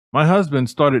My husband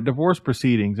started divorce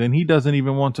proceedings and he doesn't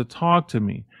even want to talk to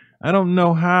me. I don't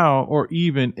know how or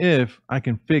even if I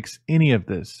can fix any of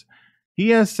this.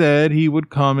 He has said he would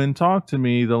come and talk to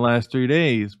me the last 3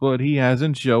 days, but he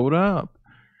hasn't showed up.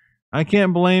 I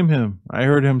can't blame him. I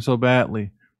hurt him so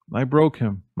badly. I broke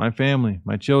him, my family,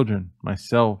 my children,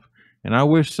 myself, and I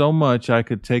wish so much I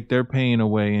could take their pain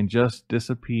away and just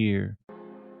disappear.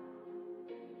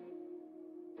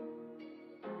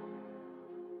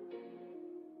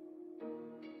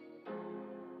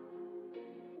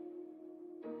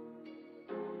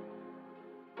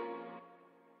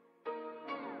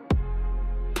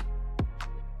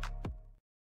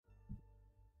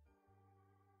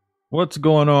 What's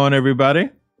going on,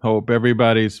 everybody? Hope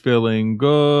everybody's feeling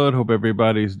good. Hope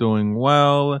everybody's doing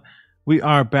well. We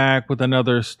are back with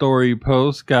another story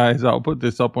post. Guys, I'll put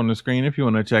this up on the screen if you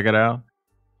want to check it out.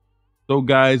 So,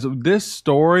 guys, this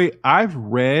story, I've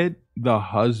read the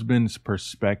husband's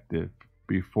perspective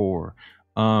before.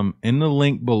 In the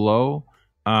link below,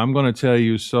 I'm going to tell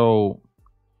you. So,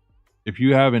 if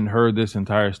you haven't heard this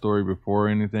entire story before or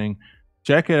anything,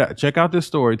 check it out. Check out this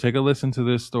story. Take a listen to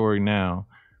this story now.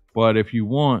 But if you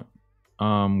want,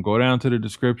 go down to the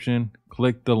description,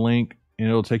 click the link, and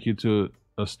it'll take you to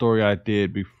a story I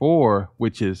did before,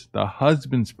 which is the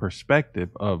husband's perspective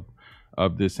of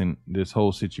this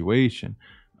whole situation.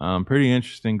 Pretty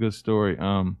interesting, good story.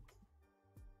 I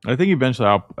think eventually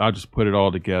I'll just put it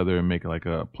all together and make like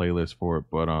a playlist for it.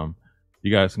 But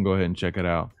you guys can go ahead and check it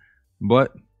out.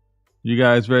 But you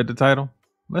guys read the title?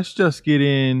 Let's just get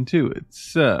into it.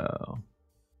 So,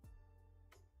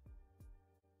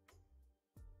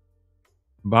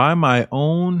 by my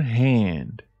own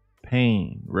hand,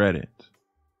 Payne read it.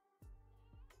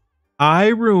 I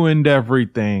ruined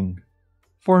everything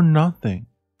for nothing.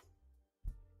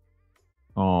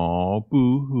 Aw,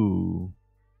 boo-hoo.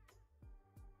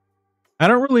 I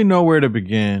don't really know where to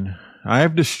begin. I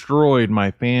have destroyed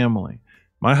my family.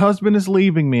 My husband is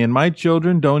leaving me and my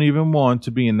children don't even want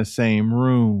to be in the same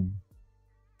room.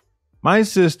 My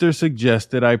sister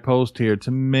suggested I post here to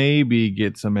maybe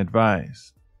get some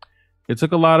advice. It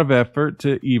took a lot of effort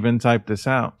to even type this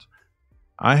out.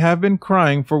 I have been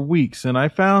crying for weeks and I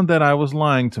found that I was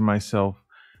lying to myself,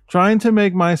 trying to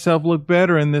make myself look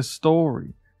better in this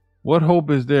story. What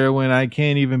hope is there when I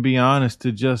can't even be honest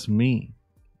to just me?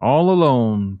 All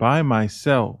alone, by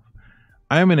myself.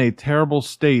 I am in a terrible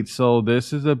state, so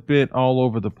this is a bit all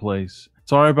over the place.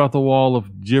 Sorry about the wall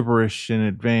of gibberish in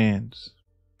advance.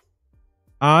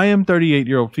 I am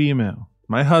 38-year-old female.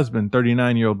 My husband,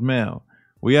 39-year-old male.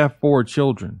 We have 4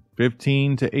 children,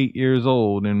 15 to 8 years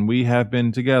old, and we have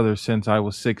been together since I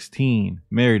was 16,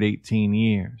 married 18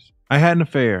 years. I had an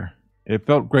affair. It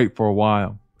felt great for a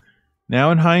while. Now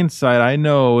in hindsight, I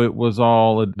know it was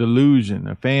all a delusion,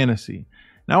 a fantasy.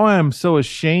 Now I am so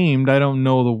ashamed I don't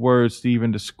know the words to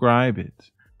even describe it.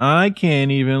 I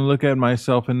can't even look at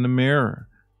myself in the mirror.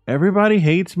 Everybody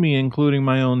hates me, including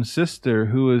my own sister,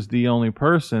 who is the only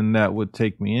person that would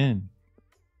take me in.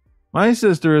 My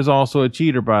sister is also a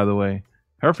cheater, by the way.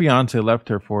 Her fiance left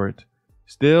her for it.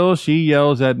 Still, she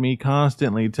yells at me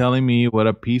constantly, telling me what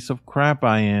a piece of crap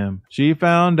I am. She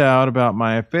found out about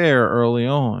my affair early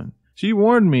on. She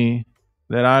warned me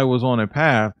that I was on a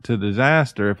path to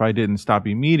disaster if I didn't stop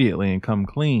immediately and come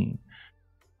clean.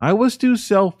 I was too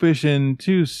selfish and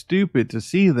too stupid to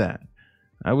see that.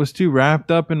 I was too wrapped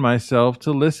up in myself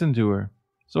to listen to her,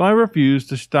 so I refused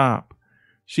to stop.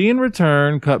 She in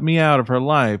return cut me out of her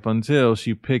life until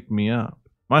she picked me up.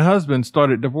 My husband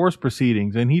started divorce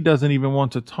proceedings and he doesn't even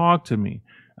want to talk to me.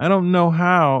 I don't know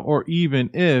how or even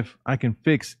if I can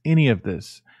fix any of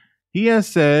this. He has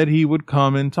said he would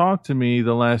come and talk to me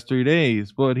the last 3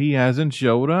 days, but he hasn't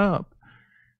showed up.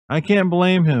 I can't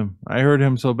blame him. I hurt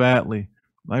him so badly.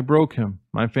 I broke him,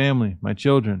 my family, my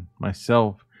children,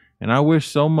 myself, and I wish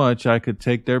so much I could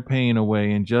take their pain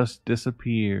away and just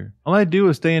disappear. All I do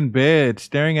is stay in bed,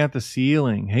 staring at the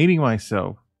ceiling, hating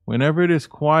myself. Whenever it is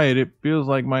quiet, it feels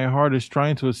like my heart is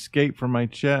trying to escape from my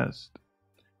chest.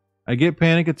 I get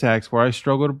panic attacks where I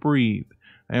struggle to breathe.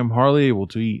 I am hardly able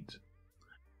to eat.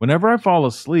 Whenever I fall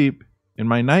asleep, in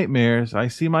my nightmares, I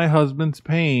see my husband's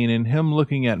pain and him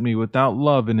looking at me without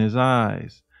love in his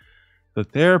eyes. The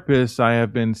therapist I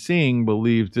have been seeing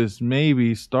believes this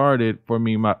maybe started for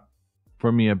me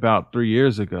about 3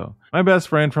 years ago. My best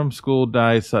friend from school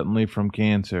died suddenly from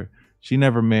cancer. She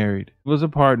never married. She was a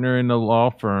partner in a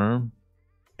law firm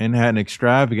and had an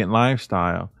extravagant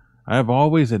lifestyle. I have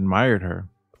always admired her.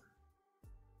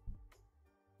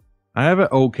 I have an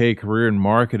okay career in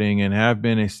marketing and have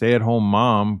been a stay-at-home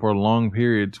mom for long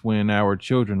periods when our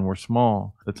children were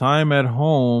small. The time at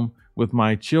home with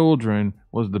my children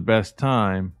was the best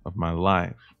time of my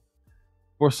life.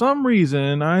 For some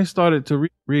reason, I started to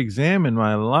re-examine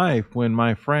my life when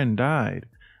my friend died,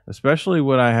 especially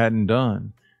what I hadn't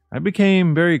done. I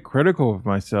became very critical of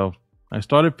myself. I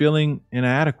started feeling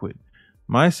inadequate.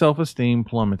 My self-esteem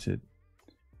plummeted.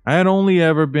 I had only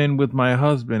ever been with my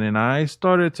husband, and I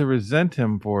started to resent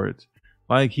him for it,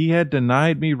 like he had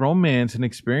denied me romance and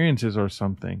experiences or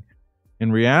something.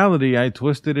 In reality, I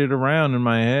twisted it around in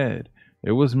my head.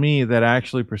 It was me that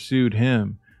actually pursued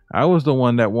him. I was the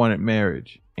one that wanted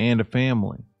marriage and a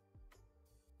family.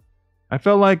 I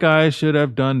felt like I should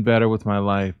have done better with my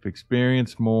life,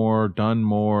 experienced more, done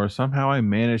more. Somehow I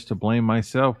managed to blame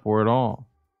myself for it all.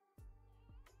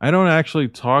 I don't actually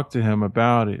talk to him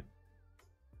about it.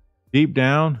 Deep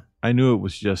down, I knew it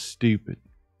was just stupid.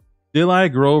 Still, I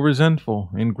grew resentful,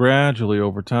 and gradually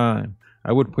over time,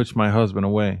 I would push my husband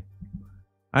away.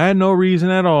 I had no reason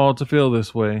at all to feel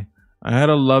this way. I had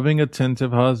a loving,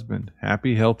 attentive husband,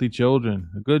 happy, healthy children,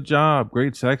 a good job,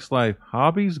 great sex life,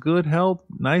 hobbies, good health,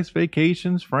 nice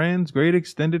vacations, friends, great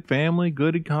extended family,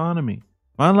 good economy.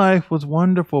 My life was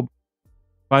wonderful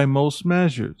by most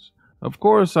measures. Of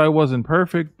course, I wasn't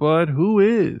perfect, but who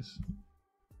is?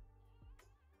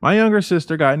 My younger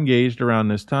sister got engaged around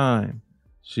this time.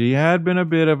 She had been a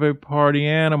bit of a party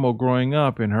animal growing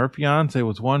up, and her fiance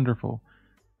was wonderful.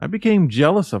 I became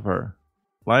jealous of her,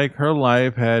 like her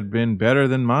life had been better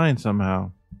than mine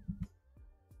somehow.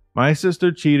 My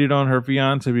sister cheated on her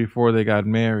fiance before they got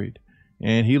married,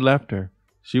 and he left her.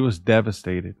 She was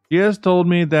devastated. She has told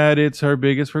me that it's her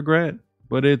biggest regret,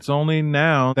 but it's only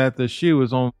now that the shoe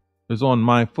is on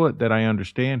my foot that I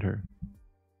understand her.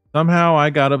 Somehow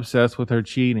I got obsessed with her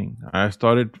cheating. I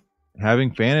started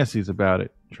having fantasies about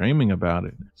it, dreaming about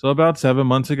it. So about 7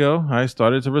 months ago, I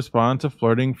started to respond to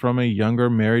flirting from a younger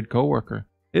married coworker.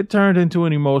 It turned into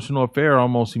an emotional affair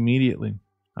almost immediately.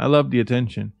 I loved the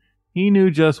attention. He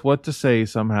knew just what to say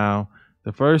somehow.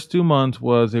 The first 2 months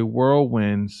was a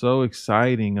whirlwind, so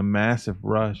exciting, a massive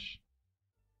rush.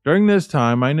 During this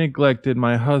time, I neglected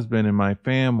my husband and my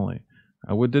family.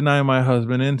 I would deny my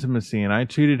husband intimacy, and I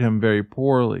treated him very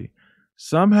poorly.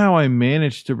 Somehow I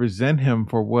managed to resent him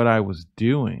for what I was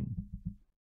doing.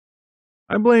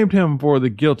 I blamed him for the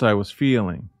guilt I was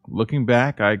feeling. Looking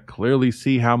back, I clearly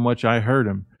see how much I hurt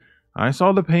him. I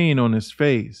saw the pain on his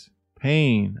face,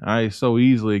 pain I so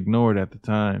easily ignored at the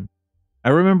time. I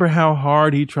remember how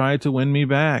hard he tried to win me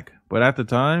back, but at the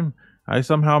time, I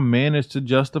somehow managed to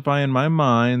justify in my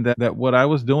mind that what I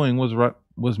was doing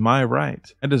was my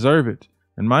right. I deserve it.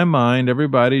 In my mind,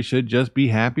 everybody should just be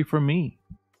happy for me.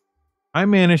 I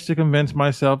managed to convince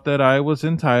myself that I was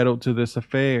entitled to this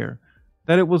affair,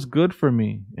 that it was good for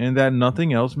me, and that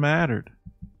nothing else mattered.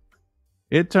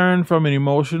 It turned from an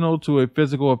emotional to a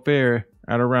physical affair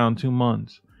at around 2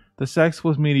 months. The sex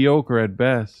was mediocre at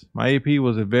best. My AP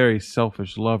was a very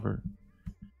selfish lover.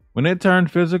 When it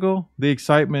turned physical, the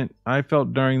excitement I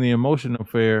felt during the emotional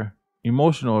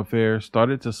affair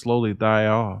started to slowly die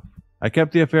off. I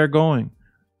kept the affair going.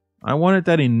 I wanted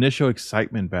that initial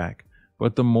excitement back,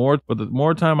 but the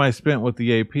more time I spent with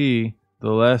the AP,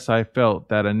 the less I felt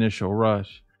that initial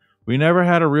rush. We never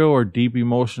had a real or deep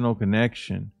emotional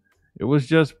connection. It was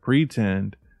just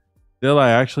pretend. Still,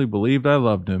 I actually believed I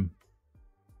loved him.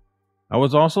 I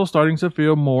was also starting to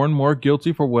feel more and more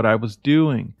guilty for what I was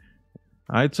doing.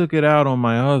 I took it out on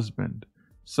my husband.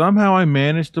 Somehow I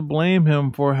managed to blame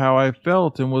him for how I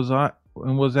felt and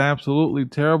was absolutely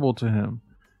terrible to him.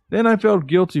 Then I felt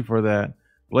guilty for that,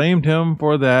 blamed him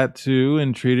for that too,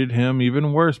 and treated him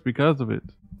even worse because of it.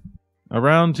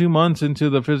 Around 2 months into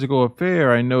the physical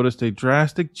affair, I noticed a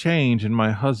drastic change in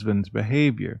my husband's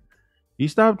behavior. He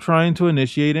stopped trying to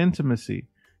initiate intimacy.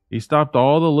 He stopped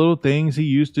all the little things he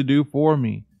used to do for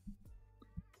me.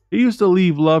 He used to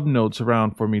leave love notes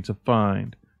around for me to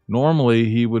find. Normally,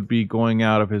 he would be going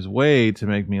out of his way to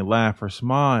make me laugh or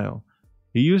smile.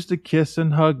 He used to kiss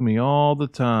and hug me all the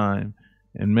time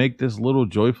and make this little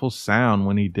joyful sound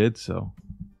when he did so.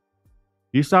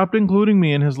 He stopped including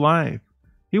me in his life.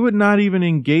 He would not even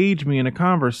engage me in a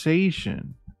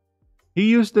conversation. He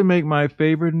used to make my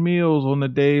favorite meals on the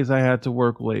days I had to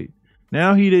work late.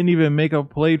 Now he didn't even make a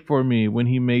plate for me when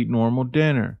he made normal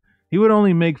dinner. He would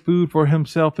only make food for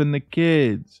himself and the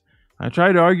kids. I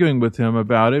tried arguing with him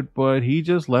about it, but he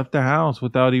just left the house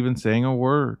without even saying a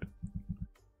word.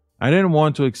 I didn't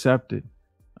want to accept it.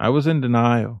 I was in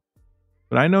denial.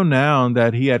 But I know now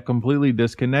that he had completely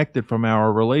disconnected from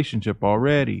our relationship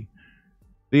already.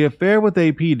 The affair with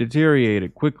AP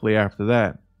deteriorated quickly after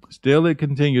that. Still, it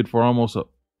continued for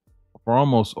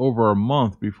almost over a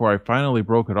month before I finally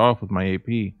broke it off with my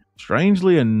AP.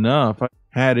 Strangely enough, I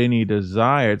had any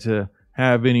desire to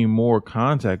have any more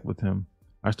contact with him.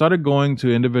 I started going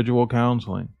to individual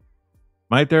counseling.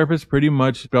 My therapist pretty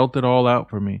much spelt it all out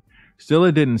for me. Still,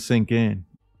 it didn't sink in.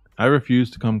 I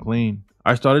refused to come clean.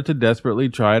 I started to desperately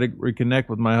try to reconnect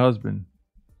with my husband.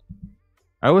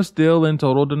 I was still in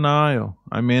total denial.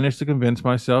 I managed to convince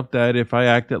myself that if I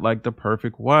acted like the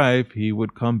perfect wife, he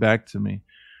would come back to me.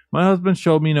 My husband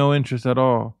showed me no interest at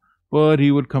all, but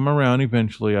he would come around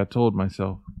eventually, I told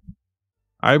myself.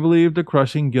 I believed the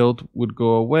crushing guilt would go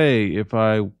away if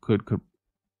I could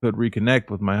reconnect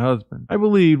with my husband. I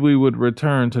believed we would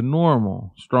return to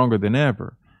normal, stronger than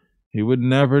ever. He would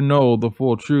never know the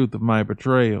full truth of my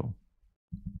betrayal.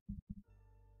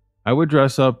 I would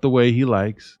dress up the way he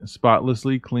likes,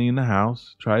 spotlessly clean the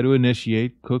house, try to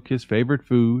initiate, cook his favorite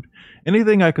food,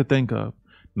 anything I could think of.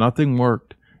 Nothing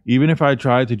worked. Even if I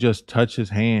tried to just touch his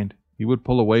hand, he would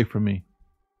pull away from me.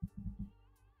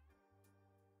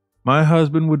 My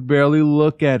husband would barely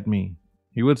look at me.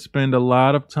 He would spend a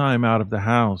lot of time out of the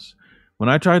house. When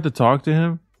I tried to talk to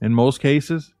him, in most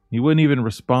cases, he wouldn't even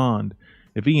respond.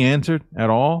 If he answered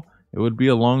at all, it would be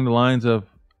along the lines of,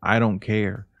 "I don't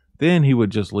care." Then he would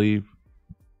just leave.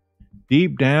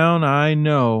 Deep down, I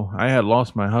know I had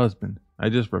lost my husband. I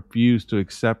just refused to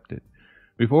accept it.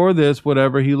 Before this,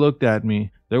 whatever he looked at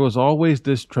me, there was always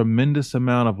this tremendous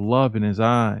amount of love in his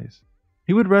eyes.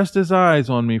 He would rest his eyes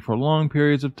on me for long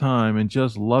periods of time and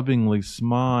just lovingly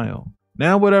smile.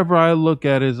 Now, whatever I look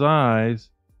at his eyes,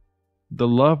 the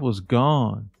love was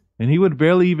gone, and he would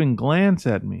barely even glance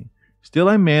at me. Still,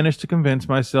 I managed to convince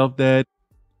myself that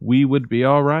we would be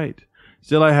all right.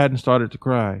 Still, I hadn't started to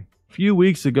cry. A few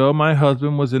weeks ago, my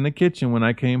husband was in the kitchen when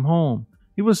I came home.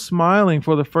 He was smiling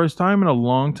for the first time in a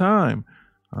long time.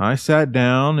 I sat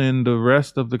down, and the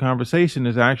rest of the conversation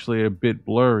is actually a bit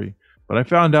blurry, but I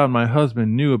found out my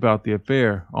husband knew about the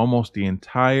affair almost the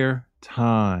entire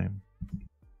time.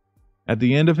 At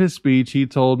the end of his speech, he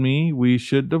told me we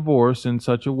should divorce in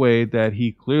such a way that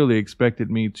he clearly expected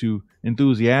me to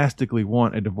enthusiastically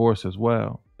want a divorce as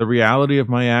well. The reality of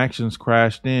my actions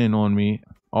crashed in on me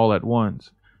all at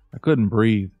once. I couldn't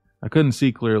breathe. I couldn't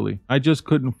see clearly. I just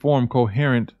couldn't form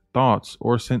coherent thoughts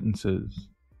or sentences.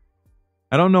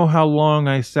 I don't know how long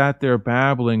I sat there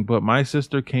babbling, but my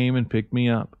sister came and picked me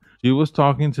up. She was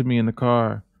talking to me in the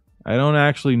car. I don't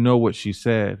actually know what she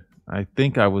said. I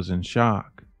think I was in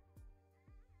shock.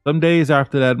 Some days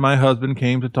after that, my husband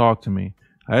came to talk to me.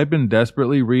 I had been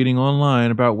desperately reading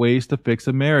online about ways to fix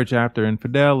a marriage after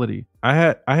infidelity.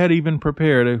 I had even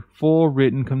prepared a full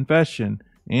written confession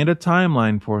and a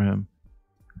timeline for him.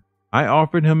 I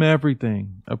offered him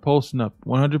everything, a post-nup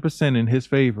 100% in his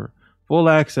favor, full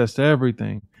access to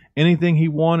everything, anything he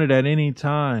wanted at any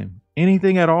time,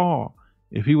 anything at all,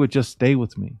 if he would just stay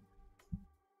with me.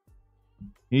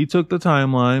 He took the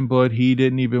timeline, but he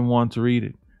didn't even want to read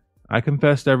it. I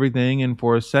confessed everything, and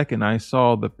for a second I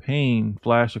saw the pain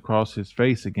flash across his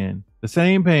face again. The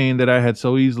same pain that I had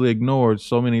so easily ignored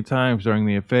so many times during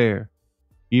the affair.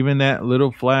 Even that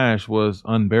little flash was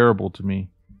unbearable to me.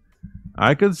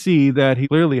 I could see that he was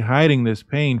clearly hiding this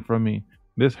pain from me.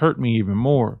 This hurt me even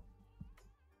more.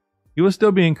 He was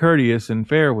still being courteous and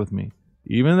fair with me,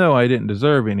 even though I didn't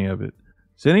deserve any of it.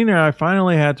 Sitting there, I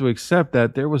finally had to accept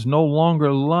that there was no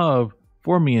longer love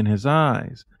for me in his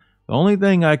eyes. The only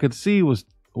thing I could see was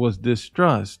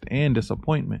distrust and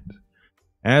disappointment.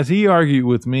 As he argued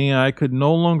with me, I could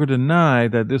no longer deny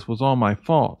that this was all my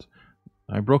fault.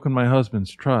 I had broken my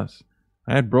husband's trust.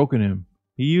 I had broken him.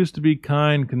 He used to be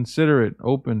kind, considerate,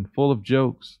 open, full of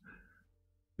jokes.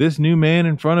 This new man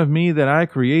in front of me that I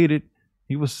created,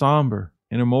 he was somber,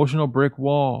 an emotional brick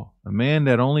wall, a man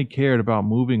that only cared about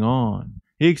moving on.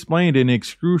 He explained in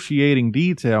excruciating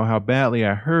detail how badly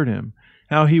I hurt him,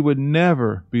 how he would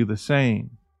never be the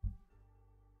same.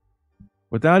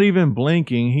 Without even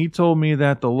blinking, he told me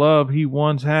that the love he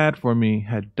once had for me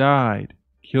had died,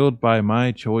 killed by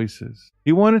my choices.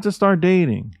 He wanted to start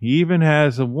dating. He even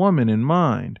has a woman in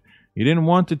mind. He didn't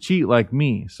want to cheat like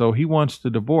me, so he wants to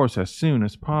divorce as soon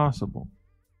as possible.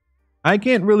 I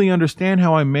can't really understand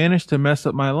how I managed to mess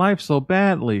up my life so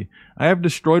badly. I have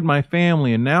destroyed my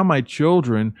family, and now my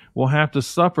children will have to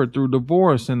suffer through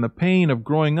divorce and the pain of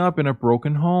growing up in a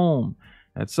broken home.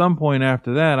 At some point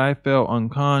after that, I fell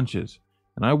unconscious,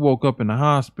 and I woke up in the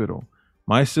hospital.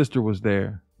 My sister was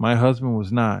there. My husband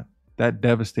was not. That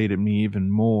devastated me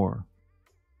even more.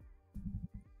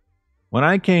 When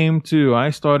I came to,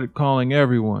 I started calling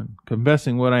everyone,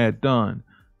 confessing what I had done.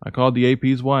 I called the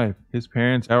AP's wife, his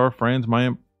parents, our friends,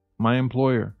 my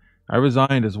employer. I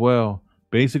resigned as well.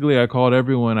 Basically, I called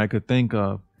everyone I could think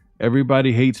of.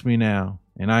 Everybody hates me now,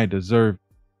 and I deserve it.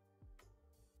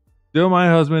 Still, my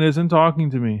husband isn't talking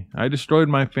to me. I destroyed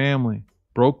my family,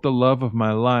 broke the love of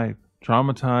my life,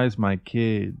 traumatized my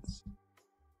kids.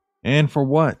 And for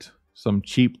what? Some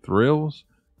cheap thrills?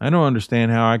 I don't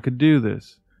understand how I could do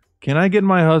this. Can I get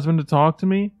my husband to talk to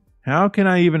me? How can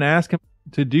I even ask him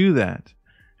to do that?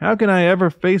 How can I ever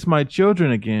face my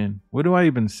children again? What do I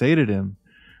even say to them?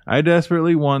 I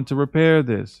desperately want to repair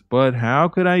this, but how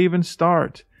could I even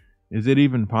start? Is it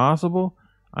even possible?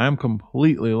 I am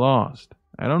completely lost.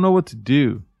 I don't know what to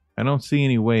do. I don't see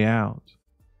any way out.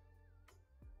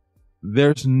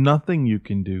 There's nothing you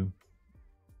can do.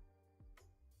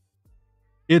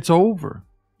 It's over.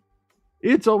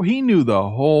 It's over. He knew the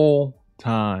whole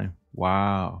time.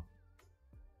 Wow.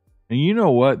 And you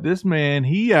know what? This man,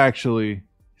 him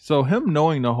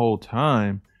knowing the whole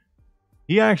time,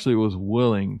 he actually was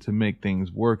willing to make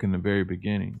things work in the very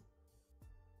beginning.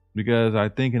 Because I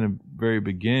think in the very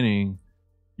beginning,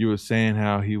 you were saying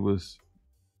how he was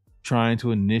trying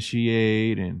to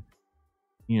initiate and,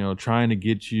 trying to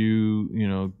get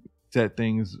you, set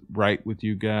things right with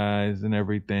you guys and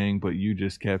everything. But you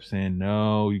just kept saying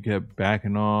no. You kept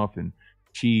backing off and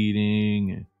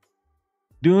cheating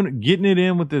and getting it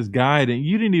in with this guy that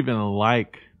you didn't even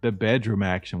like the bedroom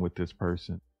action with this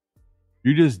person.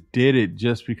 You just did it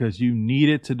just because you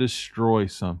needed to destroy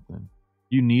something.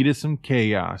 You needed some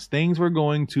chaos. Things were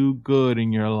going too good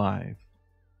in your life.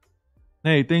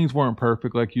 Hey, things weren't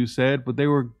perfect like you said, but they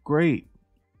were great.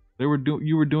 You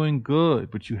were doing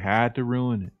good, but you had to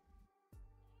ruin it.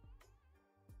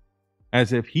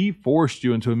 As if he forced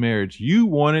you into a marriage. You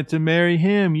wanted to marry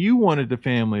him. You wanted the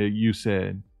family, you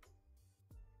said.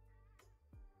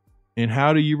 And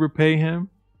how do you repay him?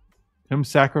 Him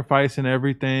sacrificing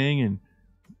everything and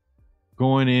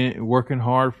going in, working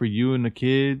hard for you and the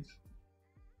kids.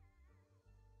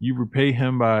 You repay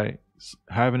him by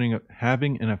having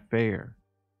an affair.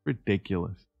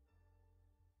 Ridiculous.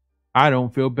 I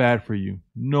don't feel bad for you.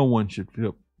 No one should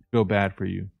feel bad for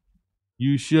you.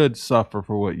 You should suffer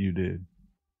for what you did.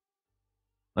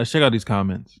 Let's check out these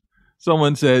comments.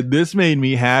 Someone said, "This made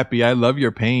me happy. I love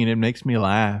your pain. It makes me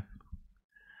laugh."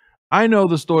 I know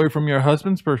the story from your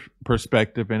husband's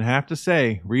perspective and have to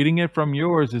say, reading it from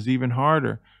yours is even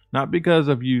harder. Not because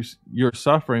of your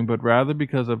suffering, but rather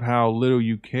because of how little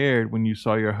you cared when you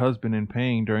saw your husband in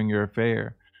pain during your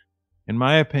affair. In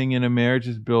my opinion, a marriage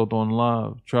is built on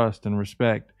love, trust, and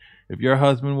respect. If your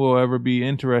husband will ever be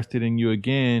interested in you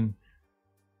again,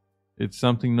 it's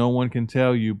something no one can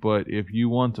tell you, but if you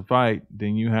want to fight,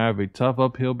 then you have a tough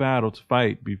uphill battle to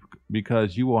fight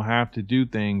because you will have to do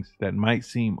things that might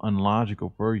seem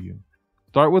unlogical for you.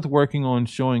 Start with working on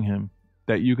showing him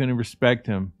that you can respect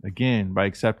him, again, by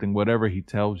accepting whatever he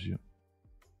tells you.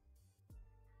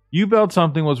 You felt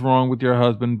something was wrong with your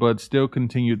husband, but still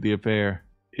continued the affair.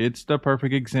 It's the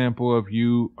perfect example of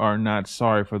you are not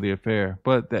sorry for the affair,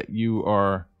 but that you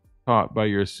are taught by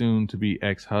your soon-to-be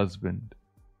ex-husband.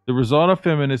 The result of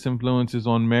feminist influences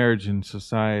on marriage and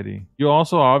society. You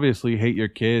also obviously hate your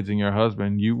kids and your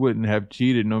husband. You wouldn't have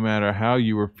cheated no matter how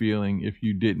you were feeling if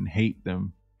you didn't hate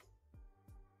them.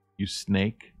 You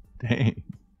snake. Dang.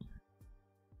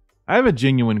 I have a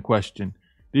genuine question.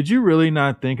 Did you really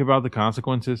not think about the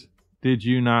consequences? Did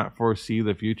you not foresee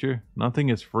the future? Nothing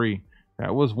is free.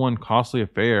 That was one costly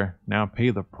affair. Now pay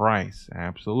the price.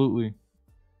 Absolutely.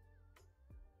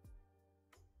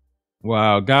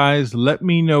 Wow, guys, let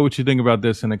me know what you think about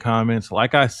this in the comments.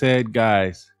 Like I said,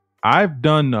 guys, I've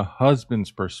done the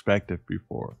husband's perspective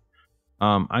before.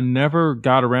 I never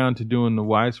got around to doing the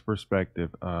wife's perspective.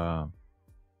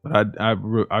 But I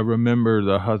remember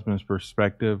the husband's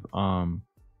perspective.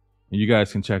 You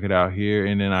guys can check it out here.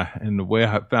 And then the way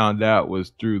I found out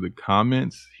was through the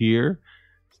comments here.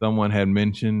 Someone had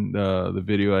mentioned the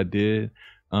video I did.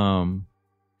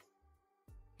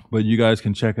 But you guys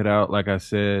can check it out. Like I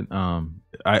said,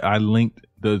 I linked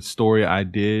the story I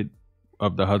did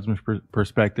of the husband's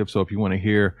perspective. So if you want to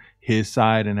hear his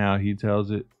side and how he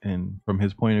tells it and from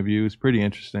his point of view, it's pretty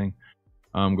interesting.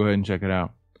 Go ahead and check it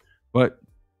out. But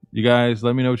you guys,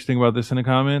 let me know what you think about this in the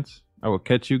comments. I will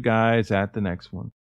catch you guys at the next one.